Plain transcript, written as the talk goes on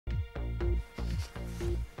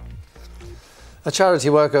A charity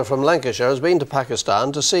worker from Lancashire has been to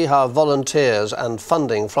Pakistan to see how volunteers and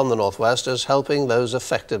funding from the northwest is helping those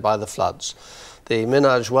affected by the floods. The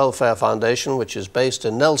Minhaj Welfare Foundation, which is based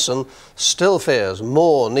in Nelson, still fears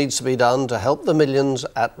more needs to be done to help the millions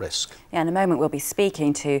at risk. Yeah, in a moment we'll be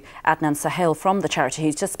speaking to Adnan Sohail from the charity,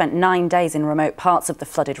 who's just spent 9 days in remote parts of the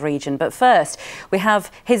flooded region. But first, we have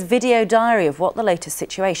his video diary of what the latest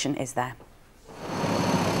situation is there.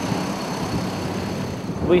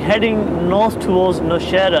 We're heading north towards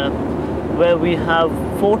Nowshera, where we have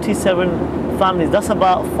 47 families. That's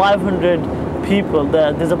about 500 people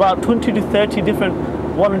there. There's about 20 to 30 different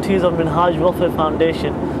volunteers of Minhaj Welfare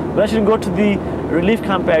Foundation. We actually go to the relief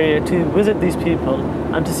camp area to visit these people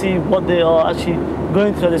and to see what they are actually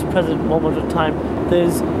going through at this present moment of time.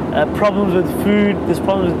 There's problems with food, there's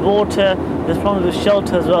problems with water, there's problems with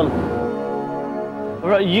shelter as well.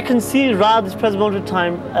 Right, you can see right at this present moment of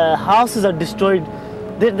time, houses are destroyed.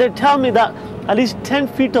 They tell me that at least 10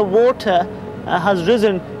 feet of water has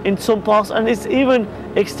risen in some parts, and it's even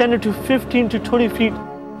extended to 15 to 20 feet.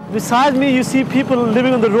 Besides me, you see people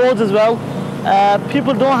living on the roads as well.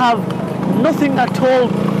 People don't have nothing at all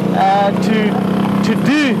to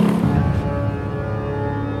do.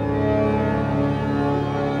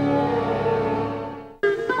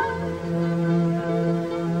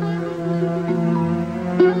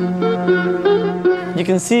 You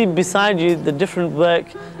can see beside you the different work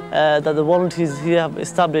that the volunteers here have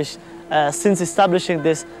established since establishing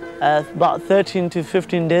this about 13 to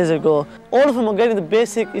 15 days ago. All of them are getting the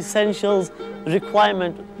basic essentials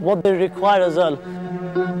requirement, what they require as well.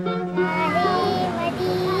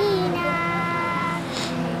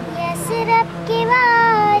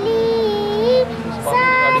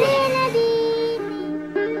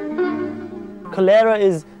 Cholera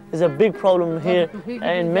is a big problem here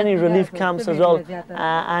in many relief camps as well.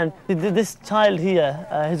 And this child here,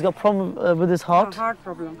 he's got a problem with his heart.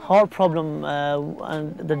 Heart problem,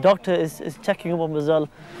 and the doctor is checking him up as well.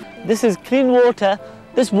 This is clean water.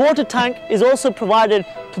 This water tank is also provided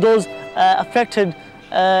to those affected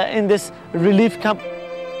in this relief camp.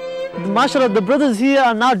 Mashallah, the brothers here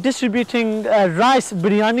are now distributing rice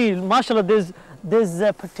biryani. Mashallah, there's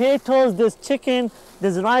potatoes, there's chicken,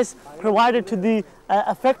 there's rice provided to the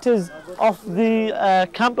affected of the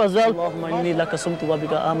camp as well. Well,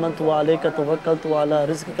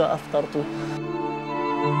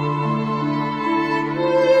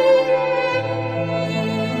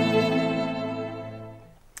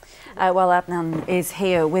 Adnan is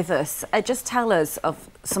here with us. Just tell us of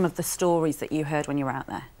some of the stories that you heard when you were out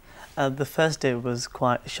there. The first day was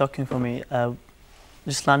quite shocking for me.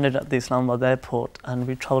 Just landed at the Islamabad airport and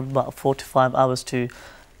we travelled about 45 hours to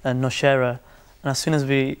Nowshera. And as soon as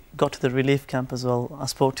we got to the relief camp as well, I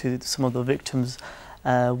spoke to some of the victims.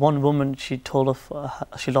 One woman, she told of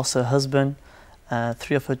she lost her husband.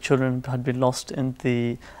 3 of her children had been lost in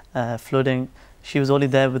the flooding. She was only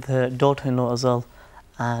there with her daughter-in-law as well.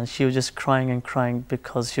 And she was just crying and crying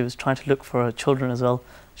because she was trying to look for her children as well.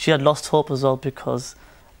 She had lost hope as well because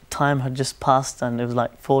time had just passed and it was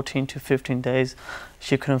like 14 to 15 days.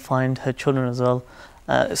 She couldn't find her children as well.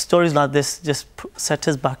 Stories like this just set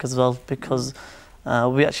us back as well because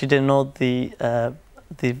we actually didn't know the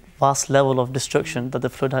vast level of destruction that the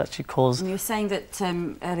flood actually caused. And you were saying that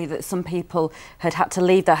earlier that some people had to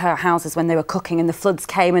leave their houses when they were cooking and the floods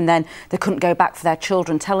came and then they couldn't go back for their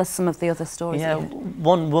children. Tell us some of the other stories. Yeah,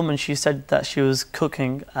 one woman, she said that she was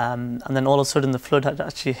cooking and then all of a sudden the flood had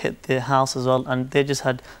actually hit their house as well and they just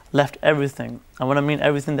had left everything. And when I mean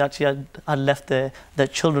everything, they actually had left their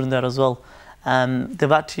children there as well.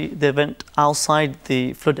 They went outside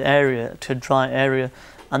the flood area to a dry area.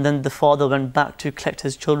 And then the father went back to collect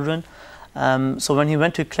his children. So when he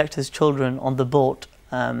went to collect his children on the boat,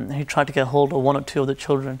 he tried to get hold of 1 or 2 of the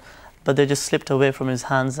children, but they just slipped away from his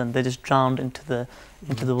hands and they just drowned into the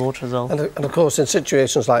water as well. And of course, in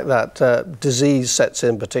situations like that, disease sets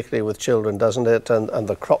in, particularly with children, doesn't it? And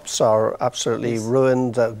the crops are absolutely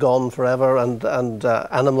ruined, gone forever, and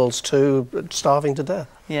animals too, starving to death.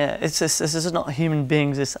 Yeah, it's just not human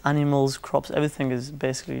beings, it's animals, crops, everything is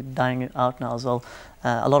basically dying out now as well.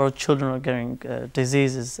 A lot of children are getting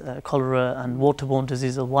diseases, cholera and waterborne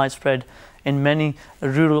diseases are widespread in many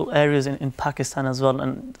rural areas in Pakistan as well.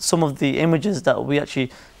 And some of the images that we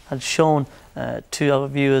actually had shown to our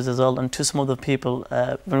viewers as well and to some of the people,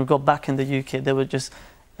 when we got back in the UK, they were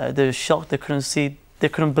shocked. They couldn't see they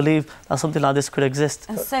couldn't believe that something like this could exist.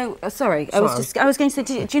 And so, sorry, I was going to say,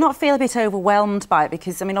 do you not feel a bit overwhelmed by it?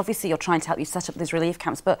 Because, I mean, obviously you're trying to help you set up these relief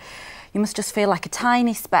camps, but you must just feel like a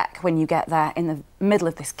tiny speck when you get there in the middle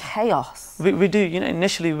of this chaos. We do. You know,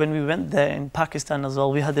 initially when we went there in Pakistan as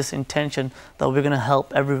well, we had this intention that we're going to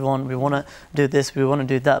help everyone. We want to do this, we want to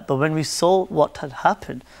do that. But when we saw what had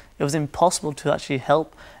happened, it was impossible to actually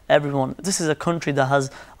help everyone. This is a country that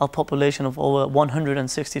has a population of over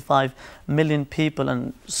 165 million people,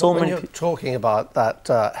 and so many. When you're talking about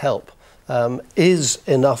that help, is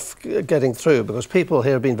enough getting through? Because people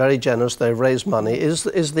here have been very generous, they've raised money. Is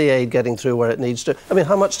the aid getting through where it needs to? I mean,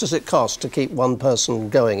 how much does it cost to keep one person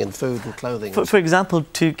going in food and clothing? For example,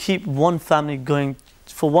 to keep one family going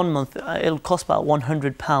for 1 month, it'll cost about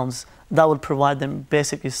 £100. That would provide them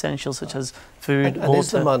basic essentials such as food, and water.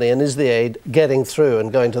 Is the money and is the aid getting through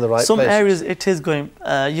and going to the right Some places? areas it is going.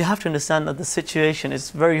 You have to understand that the situation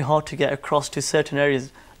is very hard to get across to certain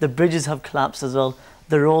areas. The bridges have collapsed as well.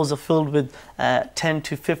 The roads are filled with 10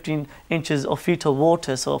 to 15 inches of feet of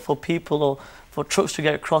water. So for people or for trucks to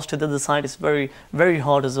get across to the other side, it's very, very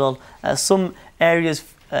hard as well. Some areas,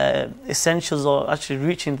 essentials are actually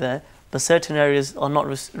reaching there, but certain areas are not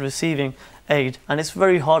receiving aid. And it's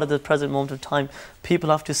very hard at the present moment of time. People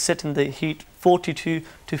have to sit in the heat, 42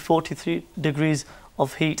 to 43 degrees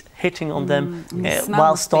of heat hitting on them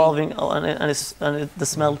while starving, and the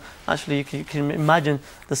smell, actually you can imagine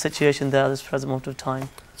the situation there at this present moment of time.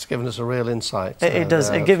 It's given us a real insight. It does.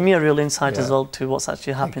 It gave me a real insight as well to what's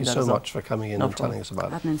actually happening. Thank you so much for coming in and telling us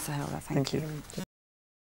about it. Adnan Sohail, thank you.